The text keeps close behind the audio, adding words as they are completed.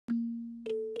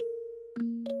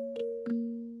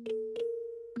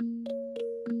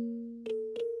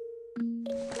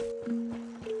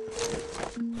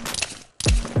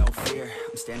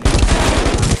standing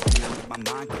with my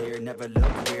mind clear, never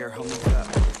look clear, hold me up,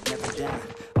 never down,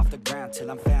 off the ground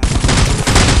till I'm found.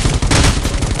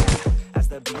 As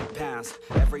the beat pounds,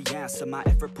 every ounce of my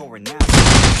effort pouring out.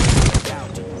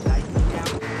 Down, do you like me now?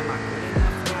 Am I good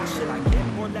enough now? Should I get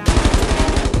more loud?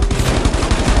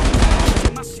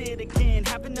 Doing my shit again,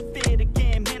 having to fit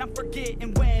again. Man, I'm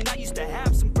forgetting when I used to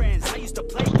have some friends. I used to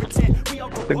play pretend. We all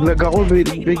go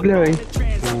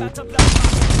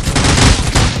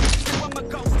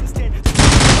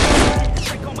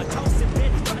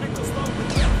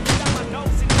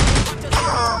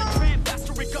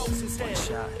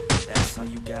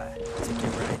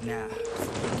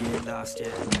yeah.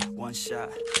 One shot,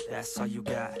 that's all you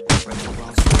got. Right your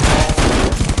wrong story.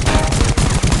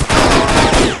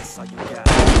 That's all you got.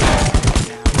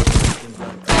 Now you can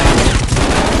blood.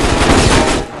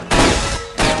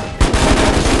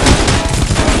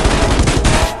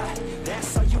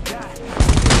 That's all you got.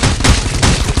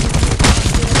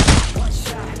 One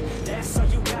shot, that's all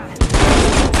you got.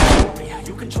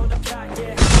 You control the plot,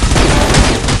 yeah.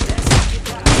 That's all you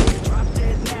got. Drop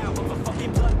dead now of a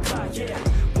fucking blood clot, yeah.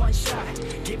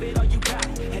 Give it all you got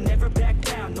and never back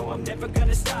down. No, I'm never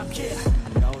gonna stop, yeah. I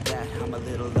know that I'm a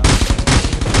little lost.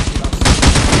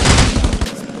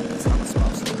 It's how I'm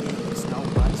supposed to be. It's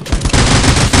nobody's perfect.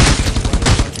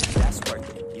 That's worth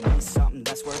it. You need something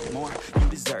that's worth more, you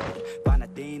deserve it. Find a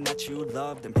thing that you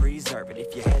love, then preserve it.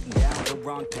 If you're heading down the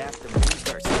wrong path, then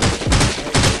reverse it.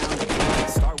 Head down again,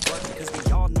 start working, cause we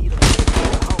all need a little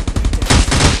bit of hope.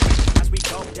 As we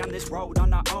go down this road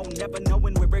on our own, never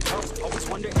knowing where it goes. Always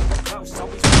wonder if we're close,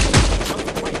 always wonder if we know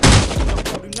the way. You know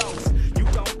who knows? You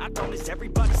don't, I don't, is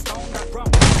everybody stoned or grown?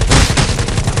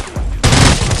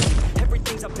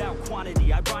 Everything's about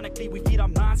quantity. Ironically, we feed our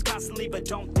minds constantly, but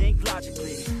don't think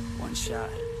logically. One shot,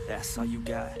 that's all you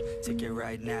got. Take it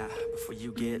right now, before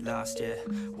you get lost, yeah.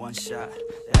 One shot,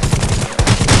 that's all you got.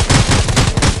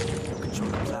 You control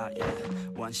the plot, yeah.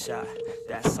 One shot,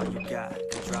 that's all you got.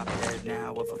 Could drop dead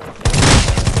now of a fucking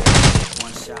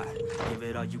one shot, give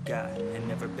it all you got and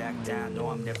never back down. No,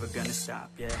 I'm never gonna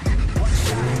stop, yeah. One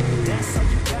shot, that's all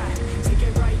you got. Take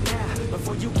it right now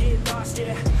before you get lost,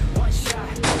 yeah. One shot,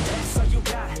 that's all you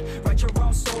got. Write your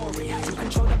own story, you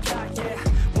control the plot, yeah.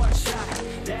 One shot,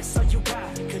 that's all you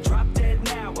got. Could drop dead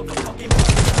now of a fucking one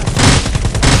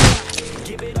shot.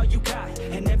 Give it all you got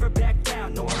and never back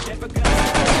down. No, I'm never gonna stop.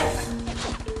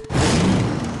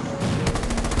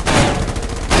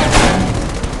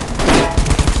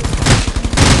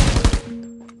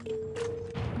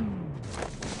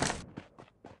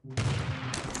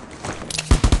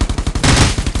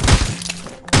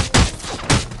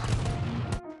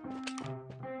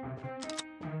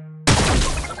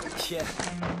 Yeah,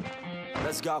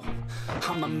 let's go.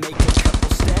 I'ma make a couple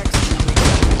stacks, do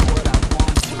exactly what I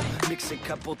want to. Mix a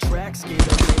couple tracks, get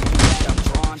a rhythm that I'm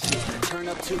drawn to. Turn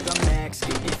up to the max,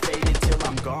 get it faded till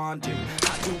I'm gone, dude.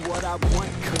 I do what I want,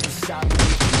 couldn't stop me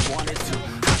if you wanted to.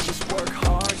 I just work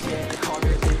hard, yeah,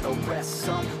 harder than the rest.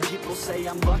 Some people say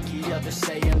I'm lucky, others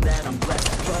saying that I'm blessed.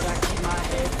 But I keep my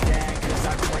head down, cause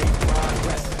I crave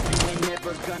progress. You ain't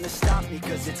never gonna stop me,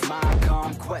 cause it's my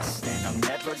conquest. And I'm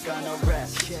never gonna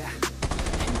rest, yeah.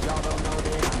 And y'all don't know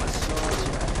that I'm a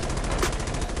soldier.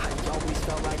 I always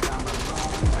felt like I'm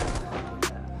alone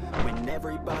when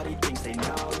everybody thinks they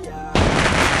know ya.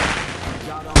 And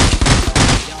y'all don't know that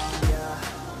I'm young,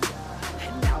 yeah.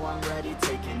 And now I'm ready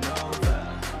taking over,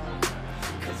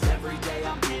 cause every day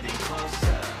I'm getting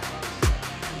closer.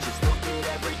 Just look at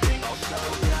everything I'll show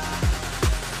ya.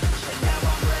 And now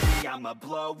I'm ready, I'ma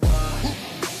blow up.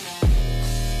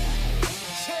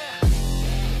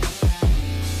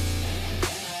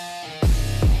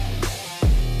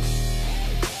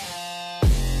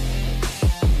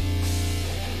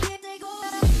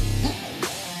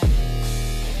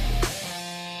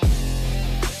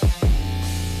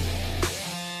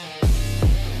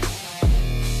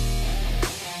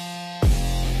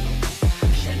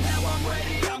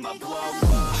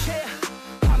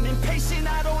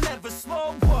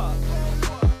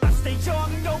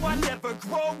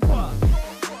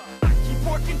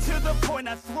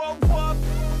 I throw up,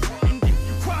 and if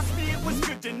you cross me, it was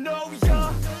good to know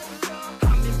ya.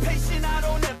 I'm impatient, I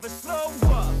don't ever slow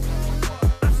up.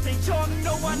 I stay young,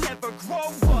 no, I never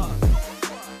grow up.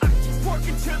 I keep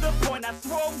working to the point I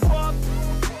throw up,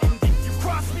 and if you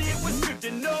cross me, it was good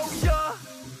to know ya.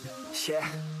 Yeah,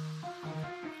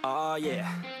 oh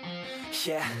yeah,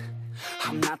 yeah.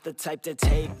 I'm not the type to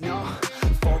take no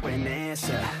for an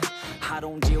answer. I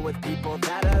don't deal with people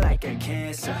that are like a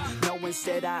cancer. No,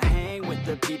 instead I hang with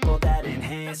the people that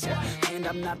enhance ya. And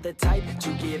I'm not the type to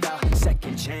give out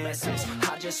second chances.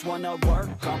 I just wanna work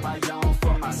on my own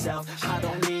for myself. I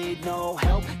don't need no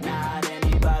help, not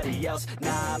anybody else.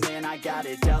 Nah, man, I got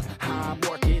it dealt. I'm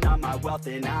working on my wealth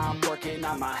and I'm working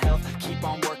on my health. Keep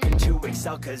on working to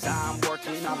excel, cause I'm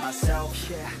working on myself,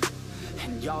 yeah.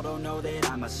 And y'all don't know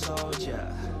that I'm a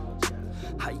soldier.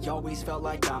 I always felt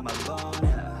like I'm alone,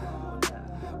 yeah.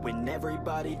 When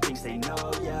everybody thinks they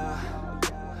know ya,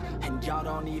 and y'all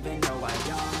don't even know I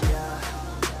own ya.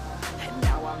 And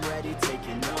now I'm ready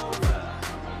taking over,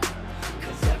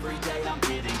 cause every day I'm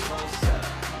getting closer.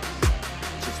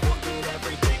 Just look at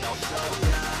everything I'll show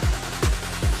ya.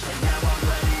 And now I'm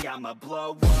ready, I'ma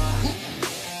blow up.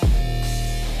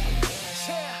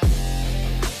 Yeah.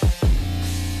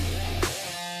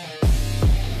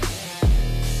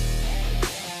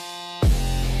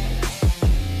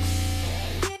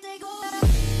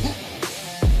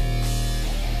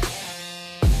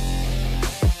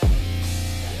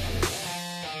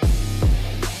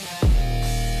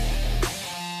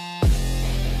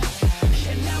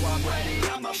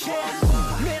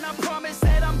 Man, I promise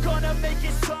that I'm gonna make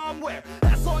it somewhere.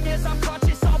 As long as I'm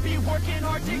conscious, I'll be working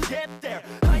hard to get there.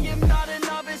 I am not a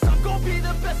novice, I'm gonna be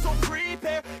the best, so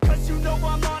prepare. Cause you know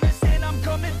I'm honest and I'm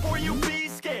coming for you, be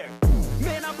scared.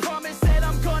 Man, I promise that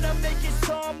I'm gonna make it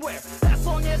somewhere. As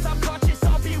long as I'm conscious,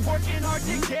 I'll be working hard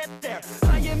to get there.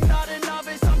 I am not a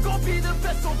novice, I'm gonna be the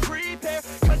best, so prepare.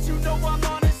 Cause you know I'm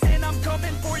honest and I'm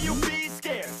coming for you, be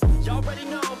scared. Y'all already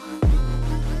know.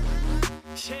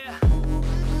 Yeah.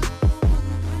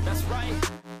 That's right,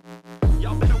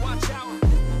 y'all better watch out.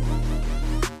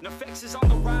 NFX is on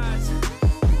the rise.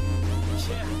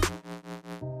 Yeah.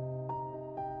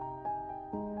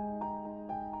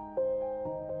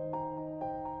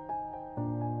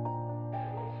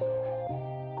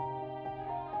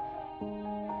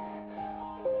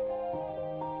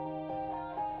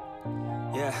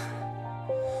 Yeah.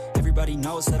 Everybody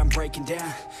knows that I'm breaking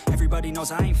down. Everybody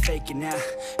knows I ain't faking now.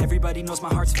 Everybody knows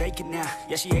my heart's vacant now.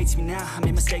 Yeah, she hates me now, I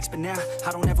made mistakes but now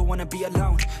I don't ever wanna be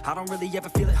alone. I don't really ever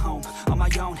feel at home. On my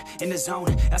own, in the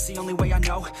zone, that's the only way I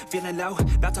know. Feeling low,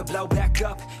 about to blow back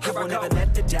up. Here I won't ever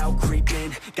let the doubt creep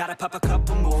in. Gotta pop a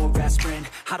couple more aspirin.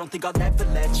 I don't think I'll ever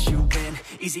let you in.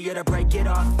 Easier to break it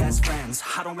off as friends.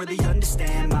 I don't really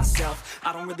understand myself.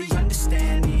 I don't really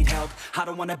understand, need help. I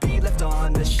don't wanna be left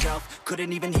on the shelf.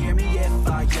 Couldn't even hear me if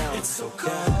I yelled. It's so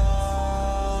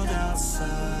cold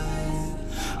outside,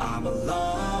 I'm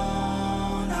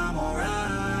alone, I'm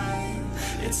alright.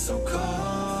 It's so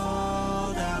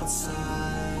cold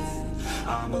outside,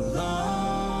 I'm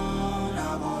alone,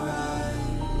 I'm alright.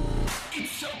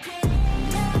 It's so cold.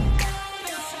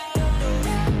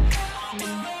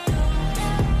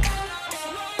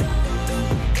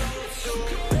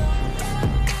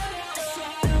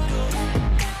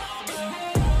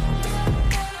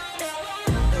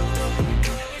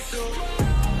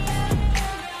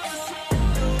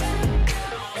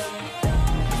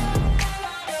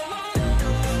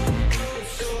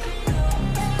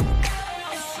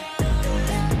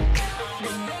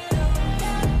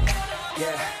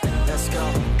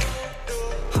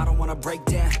 Break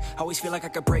down, always feel like I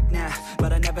could break now,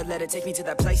 but I never let it take me to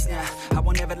that place now. I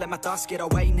won't ever let my thoughts get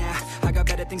away now. I got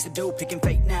better things to do, picking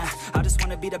fate now. I just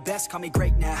wanna be the best, call me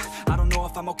great now. I don't know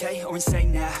if I'm okay or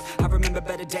insane now. I remember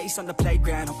better days on the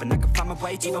playground, hoping I can find my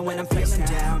way to even when I'm feeling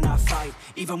down, I fight.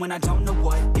 Even when I don't know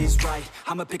what is right,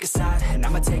 I'ma pick a side and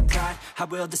I'ma take pride. I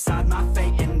will decide my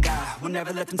fate and I will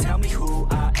never let them tell me who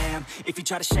I am. If you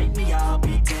try to shake me, I'll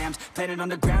be damned. Planet on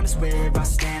the ground is where I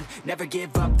stand. Never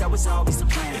give up, that was always the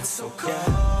plan. It's so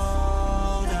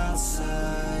cold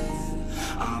outside,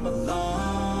 I'm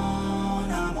alone,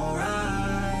 I'm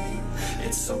alright.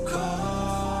 It's so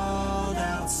cold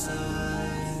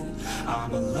outside,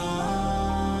 I'm alone.